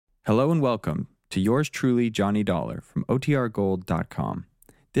Hello and welcome to yours truly, Johnny Dollar from OTRGold.com.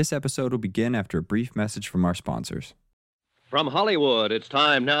 This episode will begin after a brief message from our sponsors. From Hollywood, it's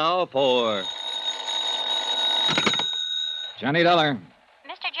time now for... Johnny Dollar.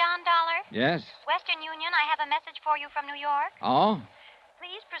 Mr. John Dollar? Yes? Western Union, I have a message for you from New York. Oh?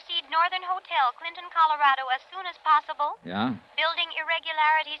 Please proceed Northern Hotel, Clinton, Colorado, as soon as possible. Yeah? Building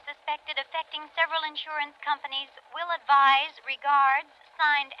irregularities suspected affecting several insurance companies. Will advise. Regards.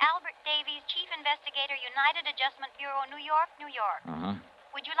 Signed, Albert Davies, Chief Investigator, United Adjustment Bureau, New York, New York. Uh-huh.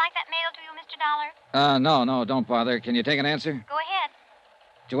 Would you like that mailed to you, Mr. Dollar? No, don't bother. Can you take an answer? Go ahead.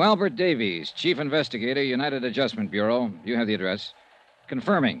 To Albert Davies, Chief Investigator, United Adjustment Bureau. You have the address.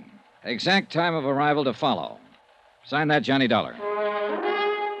 Confirming. Exact time of arrival to follow. Sign that, Johnny Dollar.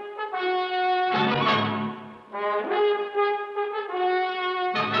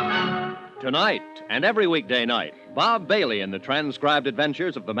 Tonight and every weekday night, Bob Bailey in the transcribed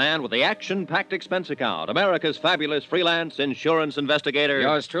adventures of the man with the action-packed expense account, America's fabulous freelance insurance investigator.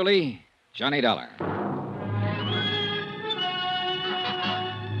 Yours truly, Johnny Dollar.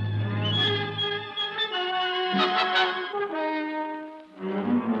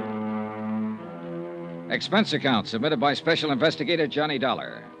 Expense account submitted by Special Investigator Johnny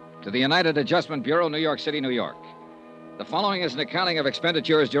Dollar to the United Adjustment Bureau, New York City, New York. The following is an accounting of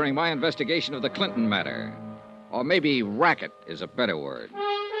expenditures during my investigation of the Clinton matter. Or maybe racket is a better word.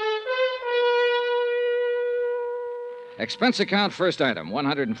 Expense account, first item,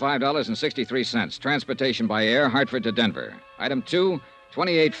 $105.63. Transportation by air, Hartford to Denver. Item 2,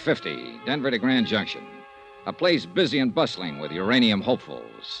 $28.50, Denver to Grand Junction. A place busy and bustling with uranium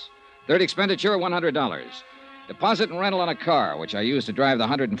hopefuls. Third expenditure, $100. Deposit and rental on a car, which I used to drive the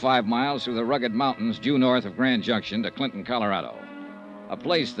 105 miles through the rugged mountains due north of Grand Junction to Clinton, Colorado. A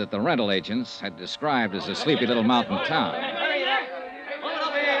place that the rental agents had described as a sleepy little mountain town.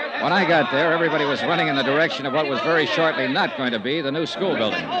 When I got there, everybody was running in the direction of what was very shortly not going to be the new school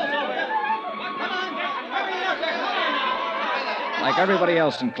building. Like everybody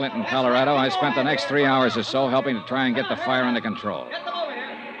else in Clinton, Colorado, I spent the next 3 hours or so helping to try and get the fire under control.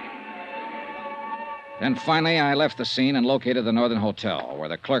 Then finally, I left the scene and located the Northern Hotel, where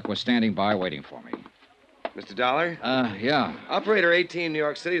the clerk was standing by waiting for me. Mr. Dollar? Yeah. Operator 18 New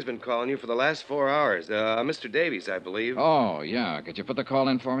York City has been calling you for the last 4 hours. Mr. Davies, I believe. Oh, yeah. Could you put the call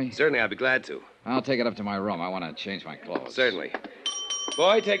in for me? Certainly, I'd be glad to. I'll take it up to my room. I want to change my clothes. Certainly.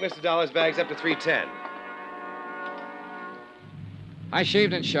 Boy, take Mr. Dollar's bags up to 310. I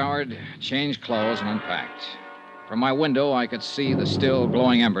shaved and showered, changed clothes, and unpacked. From my window, I could see the still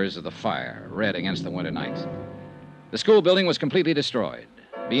glowing embers of the fire, red against the winter night. The school building was completely destroyed.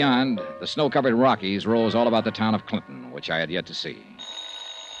 Beyond, the snow-covered Rockies rose all about the town of Clinton, which I had yet to see.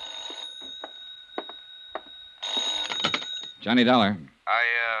 Johnny Dollar. I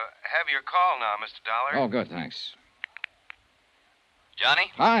have your call now, Mr. Dollar. Oh, good, thanks.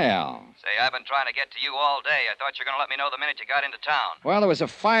 Johnny? Hi, Al. Say, I've been trying to get to you all day. I thought you were going to let me know the minute you got into town. Well, there was a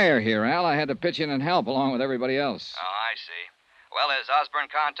fire here, Al. I had to pitch in and help along with everybody else. Oh, I see. Well, has Osborne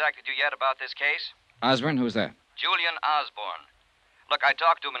contacted you yet about this case? Osborne, who's that? Julian Osborne. Look, I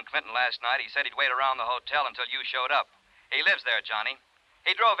talked to him in Clinton last night. He said he'd wait around the hotel until you showed up. He lives there, Johnny.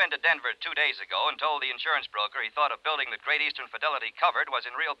 He drove into Denver 2 days ago and told the insurance broker he thought a building that Great Eastern Fidelity covered was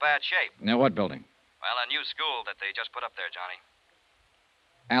in real bad shape. Now, what building? Well, a new school that they just put up there, Johnny.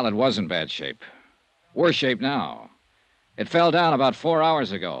 Al, it was in bad shape. Worse shape now. It fell down about 4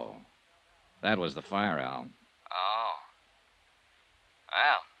 hours ago. That was the fire, Al. Oh.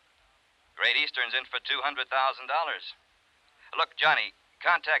 Well, Great Eastern's in for $200,000. Look, Johnny,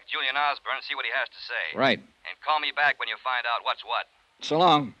 contact Julian Osborne and see what he has to say. Right. And call me back when you find out what's what. So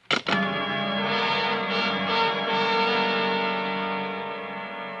long.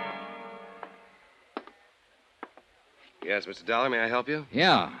 Yes, Mr. Dollar, may I help you?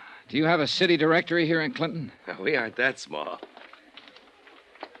 Yeah. Do you have a city directory here in Clinton? We aren't that small.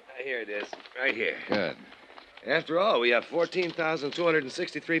 Here it is, right here. Good. After all, we have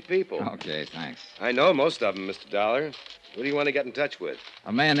 14,263 people. Okay, thanks. I know most of them, Mr. Dollar. Who do you want to get in touch with?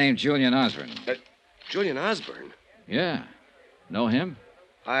 A man named Julian Osborne. Julian Osborne? Yeah. Know him?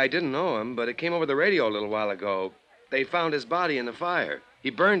 I didn't know him, but it came over the radio a little while ago. They found his body in the fire. He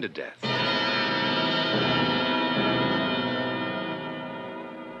burned to death.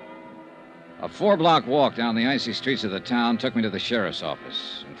 A 4-block walk down the icy streets of the town took me to the sheriff's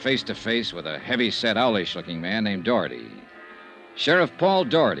office, and face to face with a heavy-set, owlish-looking man named Doherty. Sheriff Paul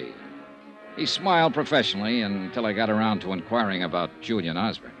Doherty. He smiled professionally until I got around to inquiring about Julian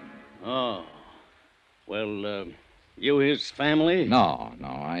Osborne. Oh. Well, you his family? No.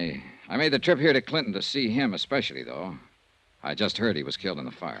 I made the trip here to Clinton to see him especially, though. I just heard he was killed in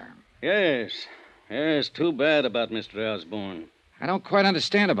the fire. Yes. Yes, too bad about Mr. Osborne. I don't quite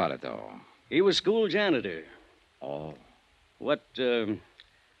understand about it, though. He was school janitor. Oh. What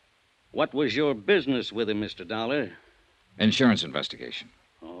was your business with him, Mr. Dollar? Insurance investigation.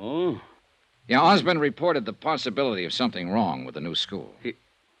 Oh? Yeah, Osborne reported the possibility of something wrong with the new school.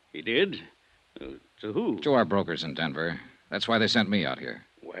 He did? To who? To our brokers in Denver. That's why they sent me out here.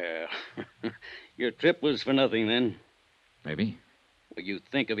 Well, your trip was for nothing then. Maybe? Well, you'd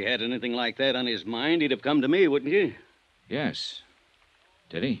think if he had anything like that on his mind, he'd have come to me, wouldn't you? Yes.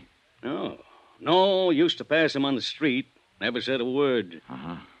 Did he? No, used to pass him on the street. Never said a word.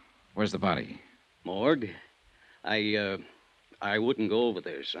 Uh-huh. Where's the body? Morgue? I wouldn't go over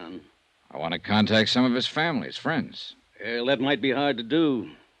there, son. I want to contact some of his family, his friends. Well, that might be hard to do.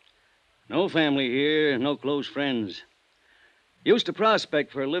 No family here, no close friends. Used to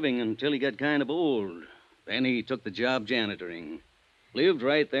prospect for a living until he got kind of old. Then he took the job janitoring. Lived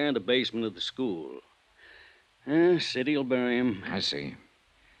right there in the basement of the school. City'll bury him. I see.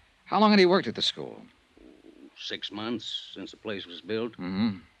 How long had he worked at the school? 6 months since the place was built.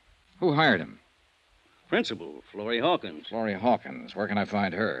 Mm-hmm. Who hired him? Principal, Florrie Hawkins. Florrie Hawkins. Where can I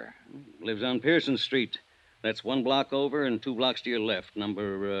find her? Lives on Pearson Street. That's 1 block over and 2 blocks to your left.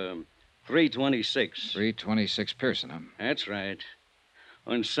 Number 326. 326 Pearson, huh? That's right.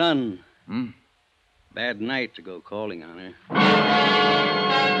 And son. Hmm? Bad night to go calling on her.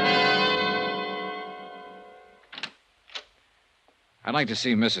 I'd like to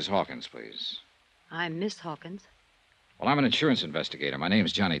see Mrs. Hawkins, please. I'm Miss Hawkins. Well, I'm an insurance investigator. My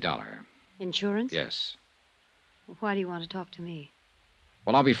name's Johnny Dollar. Insurance? Yes. Why do you want to talk to me?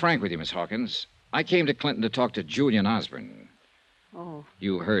 Well, I'll be frank with you, Miss Hawkins. I came to Clinton to talk to Julian Osborne. Oh,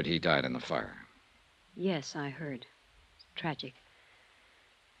 You heard he died in the fire. yes, I heard. It's tragic.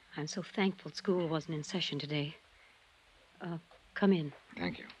 I'm so thankful school wasn't in session today. Come in.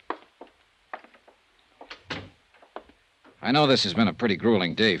 Thank you. I know this has been a pretty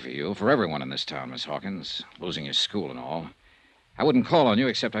grueling day for you, for everyone in this town, Miss Hawkins, losing your school and all. I wouldn't call on you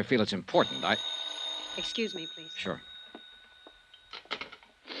except I feel it's important. Excuse me, please. Sure.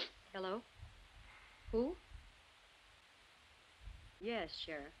 Hello? Who? Yes,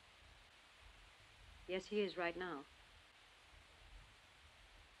 Sheriff. Yes, he is right now.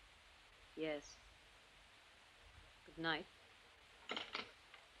 Yes. Good night.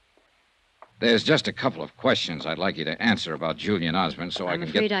 There's just a couple of questions I'd like you to answer about Julian Osborne so I I'm can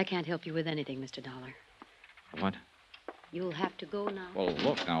afraid I can't help you with anything, Mr. Dollar. What? You'll have to go now. Well,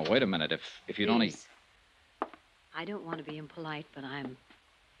 look, now, wait a minute. If you'd only... Please. I don't want to be impolite, but I'm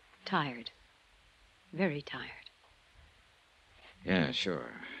tired. Very tired. Yeah,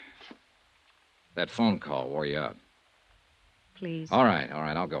 sure. That phone call wore you out. Please. All right,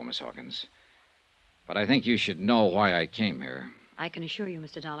 I'll go, Miss Hawkins. But I think you should know why I came here. I can assure you,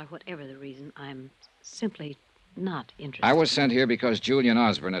 Mr. Dollar, whatever the reason, I'm simply not interested. I was sent here because Julian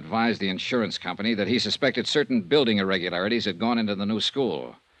Osborne advised the insurance company that he suspected certain building irregularities had gone into the new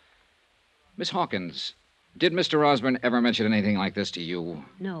school. Miss Hawkins, did Mr. Osborne ever mention anything like this to you?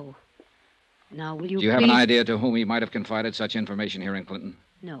 No. Now, will you Do you have an idea to whom he might have confided such information here in Clinton?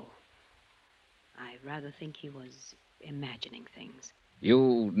 No. I rather think he was imagining things.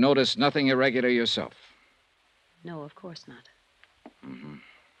 You noticed nothing irregular yourself? No, of course not. Mm-hmm.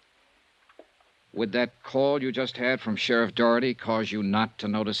 Would that call you just had from Sheriff Doherty cause you not to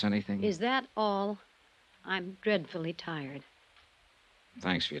notice anything? Is that all? I'm dreadfully tired.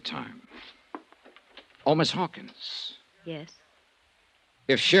 Thanks for your time. Oh, Miss Hawkins. Yes?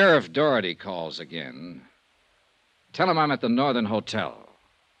 If Sheriff Doherty calls again, tell him I'm at the Northern Hotel.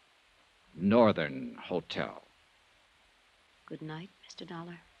 Northern Hotel. Good night, Mr.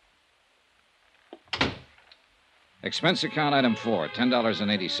 Dollar. Expense account item 4,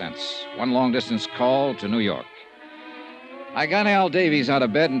 $10.80. 1 long-distance call to New York. I got Al Davies out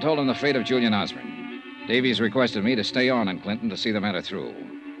of bed and told him the fate of Julian Osborne. Davies requested me to stay on in Clinton to see the matter through.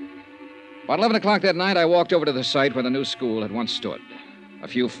 About 11 o'clock that night, I walked over to the site where the new school had once stood. A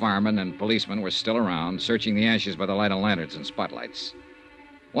few firemen and policemen were still around, searching the ashes by the light of lanterns and spotlights.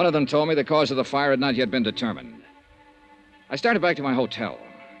 One of them told me the cause of the fire had not yet been determined. I started back to my hotel.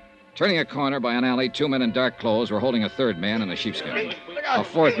 Turning a corner by an alley, 2 men in dark clothes were holding a third man in a sheepskin. A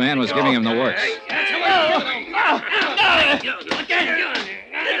fourth man was giving him the works.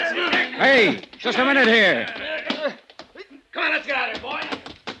 Hey, just a minute here. Come on, let's get out of here,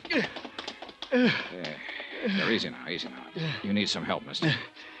 boy. There, easy now. You need some help, mister.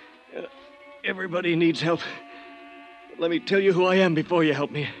 Everybody needs help. But let me tell you who I am before you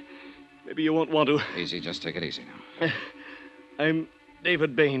help me. Maybe you won't want to. Easy, just take it easy now. I'm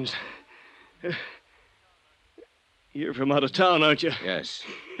David Baines. You're from out of town, aren't you? Yes.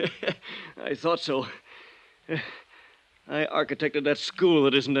 I thought so. I architected that school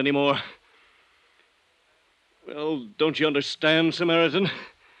that isn't anymore. Well, don't you understand, Samaritan?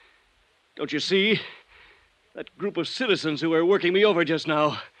 Don't you see? That group of citizens who were working me over just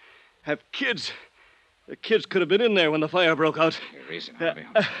now have kids. The kids could have been in there when the fire broke out. Your reason, Harvey.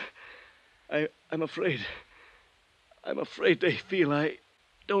 I'm afraid. I'm afraid they feel I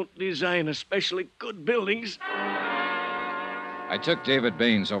don't design especially good buildings. I took David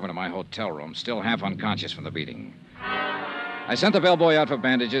Baines over to my hotel room, still half unconscious from the beating. I sent the bellboy out for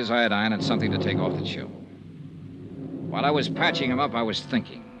bandages, iodine, and something to take off the chill. While I was patching him up, I was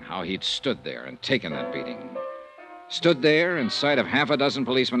thinking how he'd stood there and taken that beating. Stood there in sight of half a dozen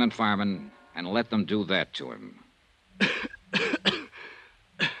policemen and firemen and let them do that to him.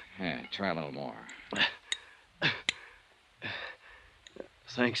 Yeah, try a little more.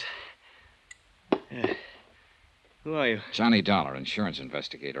 Thanks. Who are you? Johnny Dollar, insurance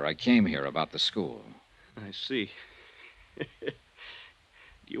investigator. I came here about the school. I see. Do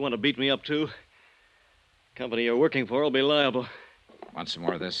you want to beat me up, too? Company you're working for will be liable. Want some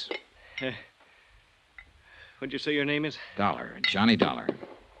more of this? What'd you say your name is? Dollar. Johnny Dollar.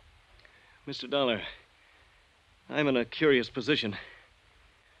 Mr. Dollar, I'm in a curious position.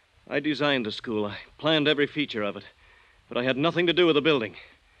 I designed the school. I planned every feature of it. But I had nothing to do with the building.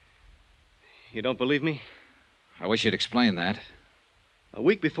 You don't believe me? I wish you'd explain that. A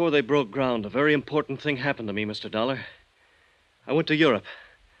week before they broke ground, a very important thing happened to me, Mr. Dollar. I went to Europe.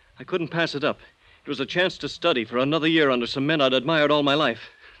 I couldn't pass it up. It was a chance to study for another year under some men I'd admired all my life.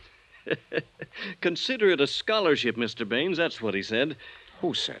 Consider it a scholarship, Mr. Baines. That's what he said.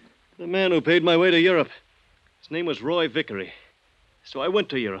 Who said? The man who paid my way to Europe. His name was Roy Vickery. So I went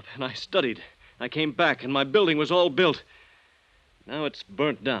to Europe, and I studied. I came back, and my building was all built. Now it's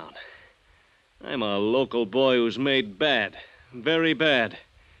burnt down. I'm a local boy who's made bad. Very bad.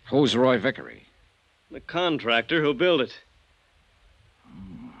 Who's Roy Vickery? The contractor who built it.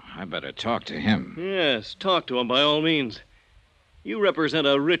 I better talk to him. Yes, talk to him by all means. You represent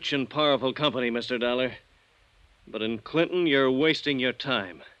a rich and powerful company, Mr. Dollar. But in Clinton, you're wasting your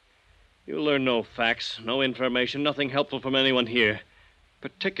time. You'll learn no facts, no information, nothing helpful from anyone here.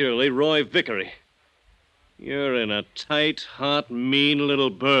 Particularly Roy Vickery. You're in a tight, hot, mean little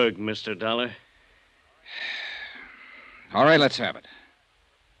burg, Mr. Dollar. All right, let's have it.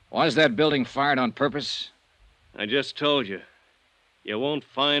 Was that building fired on purpose? I just told you. You won't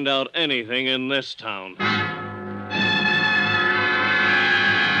find out anything in this town.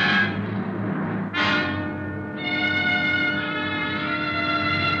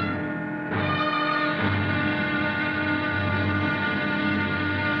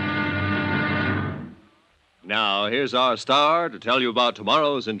 Now, here's our star to tell you about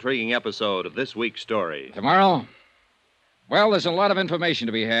tomorrow's intriguing episode of this week's story. Tomorrow? Well, there's a lot of information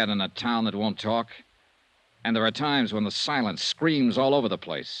to be had in a town that won't talk. And there are times when the silence screams all over the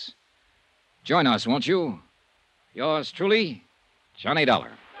place. Join us, won't you? Yours truly, Johnny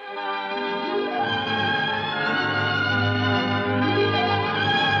Dollar.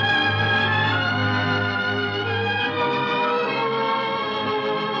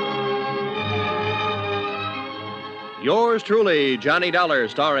 Yours truly, Johnny Dollar,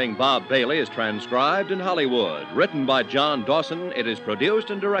 starring Bob Bailey, is transcribed in Hollywood. Written by John Dawson, it is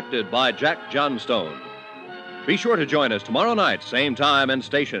produced and directed by Jack Johnstone. Be sure to join us tomorrow night, same time and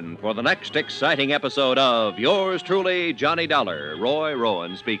station, for the next exciting episode of Yours truly, Johnny Dollar. Roy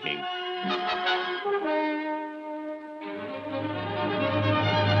Rowan speaking.